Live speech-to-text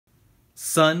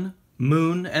Sun,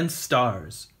 Moon, and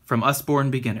Stars from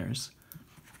Usborne Beginners.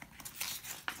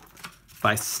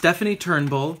 By Stephanie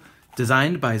Turnbull,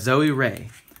 designed by Zoe Ray,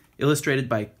 illustrated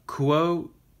by Kuo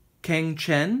Keng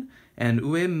Chen and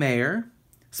Uwe Mayer,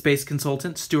 space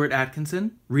consultant Stuart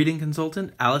Atkinson, reading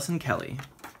consultant Allison Kelly.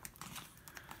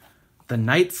 The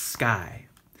night sky.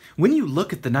 When you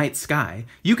look at the night sky,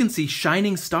 you can see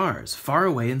shining stars far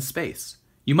away in space.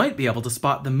 You might be able to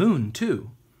spot the moon,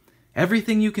 too.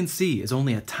 Everything you can see is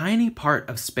only a tiny part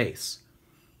of space.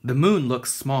 The moon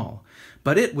looks small,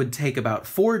 but it would take about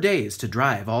 4 days to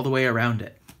drive all the way around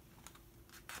it.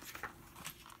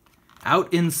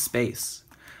 Out in space.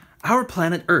 Our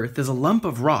planet Earth is a lump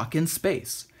of rock in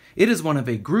space. It is one of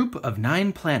a group of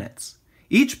 9 planets.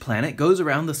 Each planet goes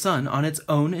around the sun on its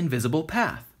own invisible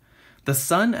path. The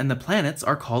sun and the planets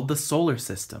are called the solar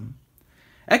system.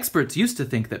 Experts used to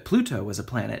think that Pluto was a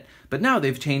planet, but now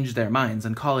they've changed their minds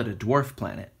and call it a dwarf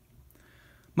planet.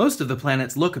 Most of the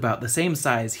planets look about the same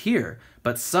size here,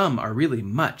 but some are really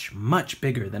much, much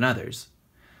bigger than others.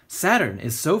 Saturn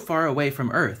is so far away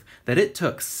from Earth that it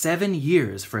took 7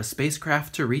 years for a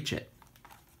spacecraft to reach it.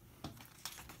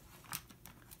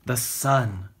 The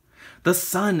Sun. The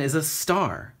Sun is a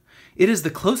star. It is the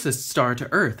closest star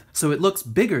to Earth, so it looks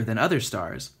bigger than other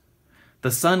stars.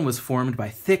 The Sun was formed by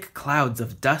thick clouds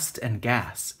of dust and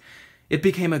gas. It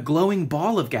became a glowing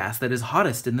ball of gas that is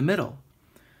hottest in the middle.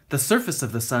 The surface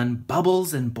of the Sun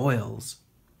bubbles and boils.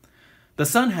 The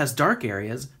Sun has dark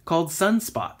areas called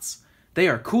sunspots. They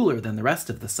are cooler than the rest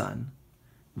of the Sun.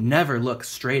 Never look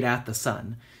straight at the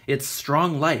Sun. Its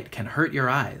strong light can hurt your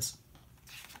eyes.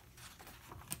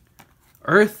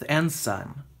 Earth and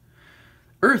Sun.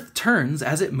 Earth turns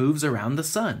as it moves around the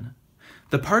Sun.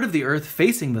 The part of the Earth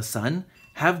facing the Sun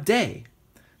have day.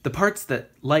 The parts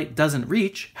that light doesn't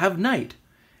reach have night.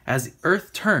 As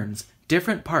Earth turns,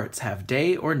 different parts have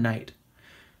day or night.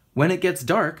 When it gets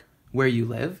dark, where you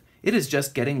live, it is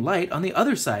just getting light on the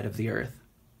other side of the Earth.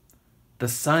 The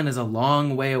Sun is a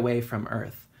long way away from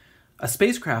Earth. A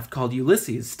spacecraft called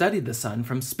Ulysses studied the Sun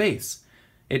from space.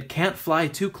 It can't fly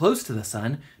too close to the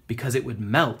Sun because it would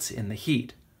melt in the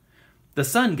heat. The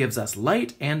Sun gives us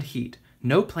light and heat.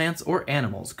 No plants or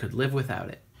animals could live without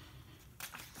it.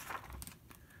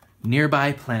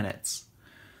 Nearby planets.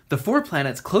 The 4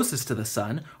 planets closest to the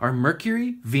Sun are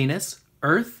Mercury, Venus,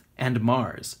 Earth, and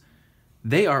Mars.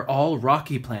 They are all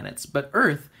rocky planets, but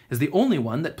Earth is the only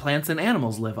one that plants and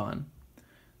animals live on.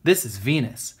 This is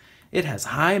Venus. It has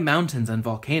high mountains and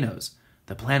volcanoes.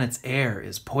 The planet's air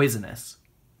is poisonous.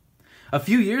 A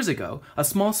few years ago, a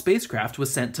small spacecraft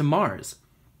was sent to Mars.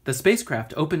 The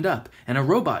spacecraft opened up and a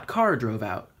robot car drove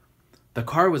out. The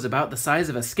car was about the size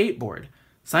of a skateboard.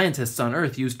 Scientists on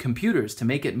Earth used computers to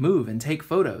make it move and take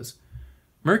photos.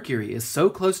 Mercury is so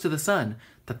close to the Sun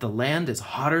that the land is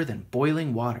hotter than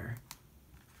boiling water.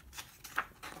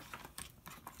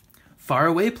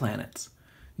 Faraway planets.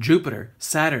 Jupiter,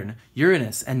 Saturn,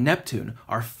 Uranus, and Neptune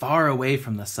are far away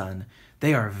from the Sun.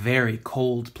 They are very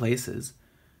cold places.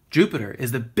 Jupiter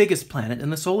is the biggest planet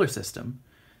in the solar system.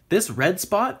 This red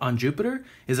spot on Jupiter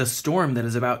is a storm that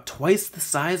is about twice the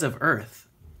size of Earth.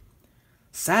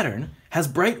 Saturn has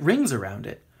bright rings around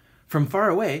it. From far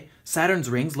away, Saturn's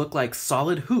rings look like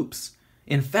solid hoops.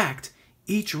 In fact,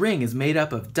 each ring is made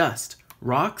up of dust,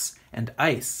 rocks, and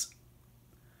ice.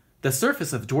 The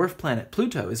surface of dwarf planet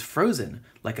Pluto is frozen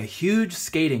like a huge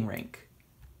skating rink.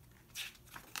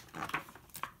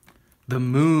 The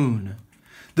Moon.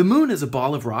 The Moon is a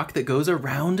ball of rock that goes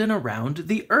around and around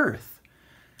the Earth.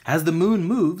 As the Moon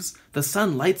moves, the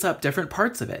Sun lights up different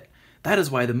parts of it. That is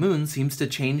why the Moon seems to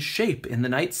change shape in the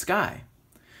night sky.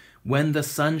 When the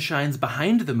Sun shines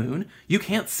behind the Moon, you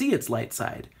can't see its light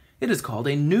side. It is called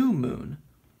a new moon.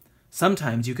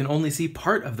 Sometimes you can only see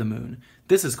part of the Moon.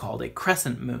 This is called a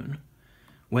crescent moon.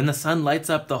 When the Sun lights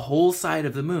up the whole side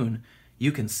of the Moon,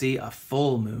 you can see a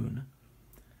full moon.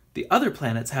 The other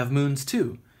planets have moons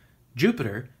too.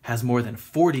 Jupiter has more than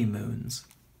 40 moons.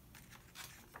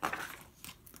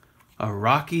 A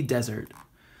rocky desert.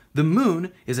 The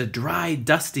Moon is a dry,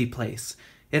 dusty place.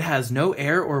 It has no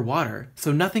air or water,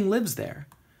 so nothing lives there.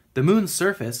 The Moon's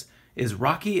surface is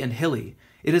rocky and hilly.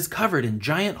 It is covered in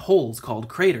giant holes called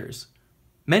craters.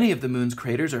 Many of the Moon's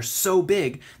craters are so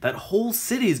big that whole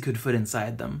cities could fit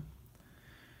inside them.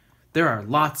 There are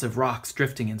lots of rocks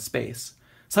drifting in space.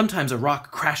 Sometimes a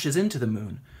rock crashes into the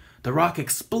Moon. The rock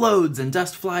explodes and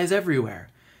dust flies everywhere.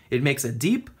 It makes a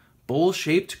deep,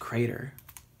 bowl-shaped crater.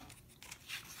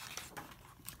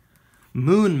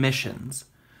 Moon missions.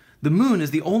 The Moon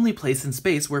is the only place in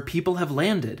space where people have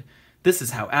landed. This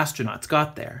is how astronauts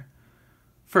got there.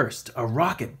 First, a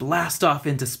rocket blasts off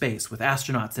into space with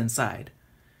astronauts inside.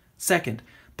 Second,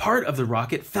 part of the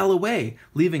rocket fell away,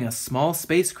 leaving a small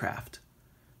spacecraft.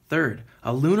 Third,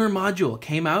 a lunar module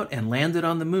came out and landed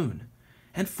on the moon.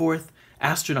 And fourth,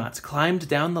 astronauts climbed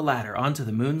down the ladder onto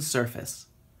the moon's surface.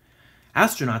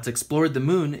 Astronauts explored the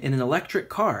moon in an electric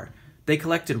car. They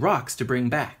collected rocks to bring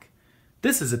back.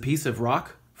 This is a piece of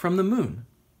rock from the moon.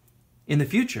 In the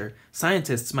future,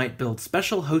 scientists might build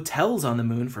special hotels on the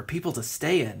moon for people to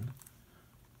stay in.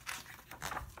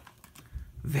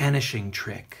 Vanishing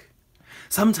trick.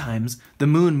 Sometimes the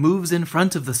moon moves in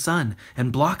front of the sun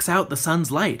and blocks out the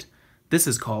sun's light. This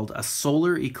is called a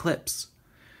solar eclipse.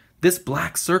 This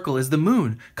black circle is the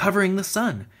moon covering the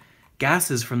sun.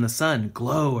 Gases from the sun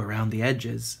glow around the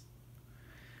edges.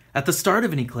 At the start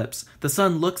of an eclipse, the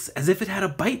sun looks as if it had a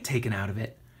bite taken out of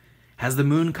it. As the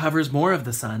moon covers more of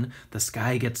the sun, the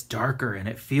sky gets darker and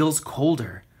it feels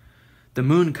colder. The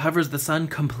moon covers the sun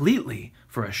completely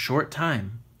for a short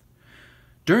time.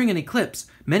 During an eclipse,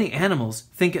 many animals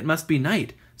think it must be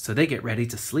night, so they get ready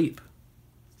to sleep.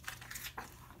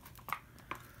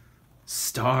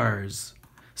 Stars.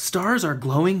 Stars are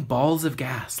glowing balls of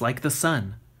gas like the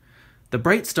sun. The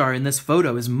bright star in this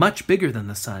photo is much bigger than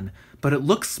the sun, but it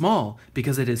looks small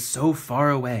because it is so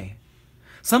far away.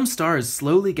 Some stars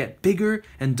slowly get bigger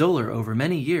and duller over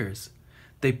many years.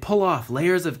 They pull off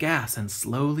layers of gas and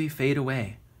slowly fade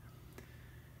away.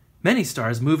 Many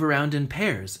stars move around in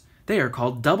pairs. They are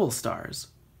called double stars.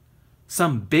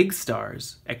 Some big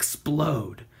stars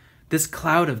explode. This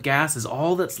cloud of gas is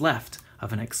all that's left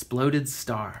of an exploded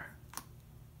star.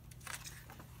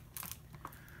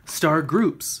 Star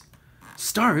groups.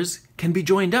 Stars can be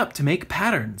joined up to make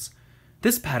patterns.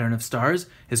 This pattern of stars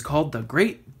is called the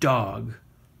Great Dog.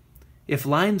 If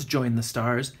lines join the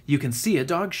stars, you can see a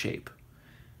dog shape.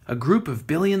 A group of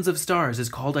billions of stars is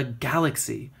called a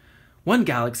galaxy. One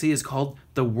galaxy is called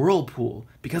the whirlpool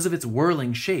because of its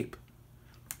whirling shape.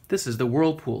 This is the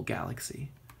whirlpool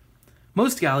galaxy.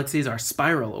 Most galaxies are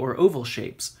spiral or oval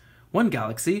shapes. One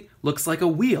galaxy looks like a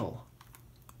wheel.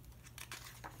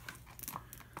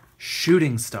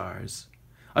 Shooting stars.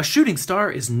 A shooting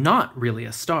star is not really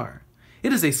a star.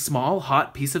 It is a small,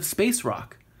 hot piece of space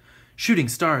rock. Shooting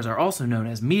stars are also known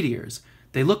as meteors.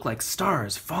 They look like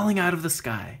stars falling out of the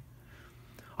sky.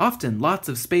 Often, lots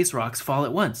of space rocks fall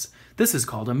at once. This is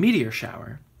called a meteor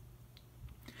shower.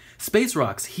 Space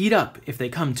rocks heat up if they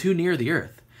come too near the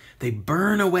Earth. They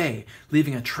burn away,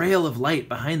 leaving a trail of light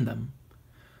behind them.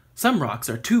 Some rocks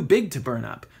are too big to burn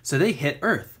up, so they hit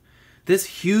Earth.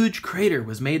 This huge crater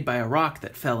was made by a rock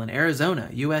that fell in Arizona,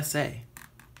 USA.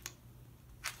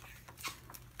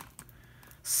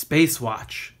 Space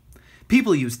watch.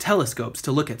 People use telescopes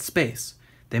to look at space.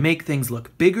 They make things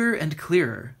look bigger and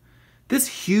clearer.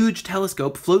 This huge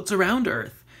telescope floats around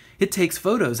Earth. It takes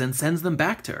photos and sends them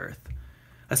back to Earth.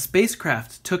 A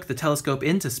spacecraft took the telescope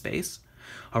into space.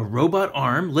 A robot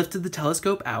arm lifted the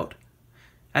telescope out.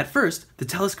 At first, the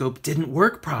telescope didn't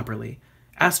work properly.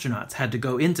 Astronauts had to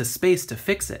go into space to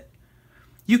fix it.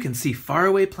 You can see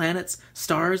faraway planets,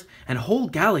 stars, and whole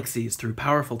galaxies through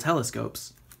powerful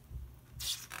telescopes.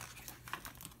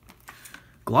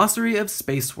 Glossary of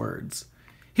space words.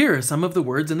 Here are some of the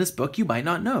words in this book you might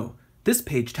not know. This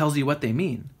page tells you what they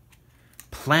mean.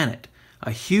 Planet,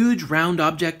 a huge round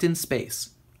object in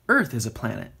space. Earth is a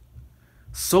planet.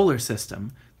 Solar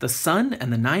system, the sun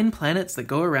and the 9 planets that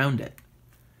go around it.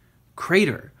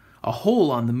 Crater, a hole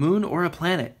on the moon or a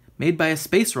planet made by a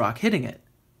space rock hitting it.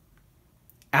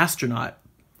 Astronaut,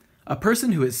 a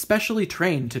person who is specially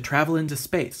trained to travel into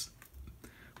space.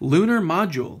 Lunar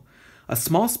module, a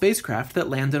small spacecraft that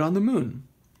landed on the moon.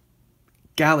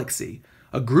 Galaxy,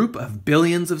 a group of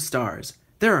billions of stars.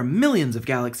 There are millions of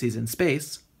galaxies in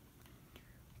space.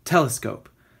 Telescope,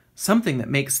 something that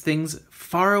makes things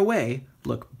far away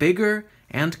look bigger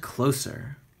and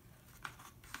closer.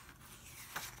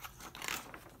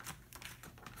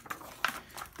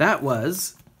 That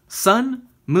was Sun,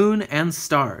 Moon, and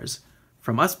Stars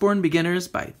from Usborne Beginners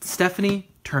by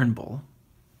Stephanie Turnbull.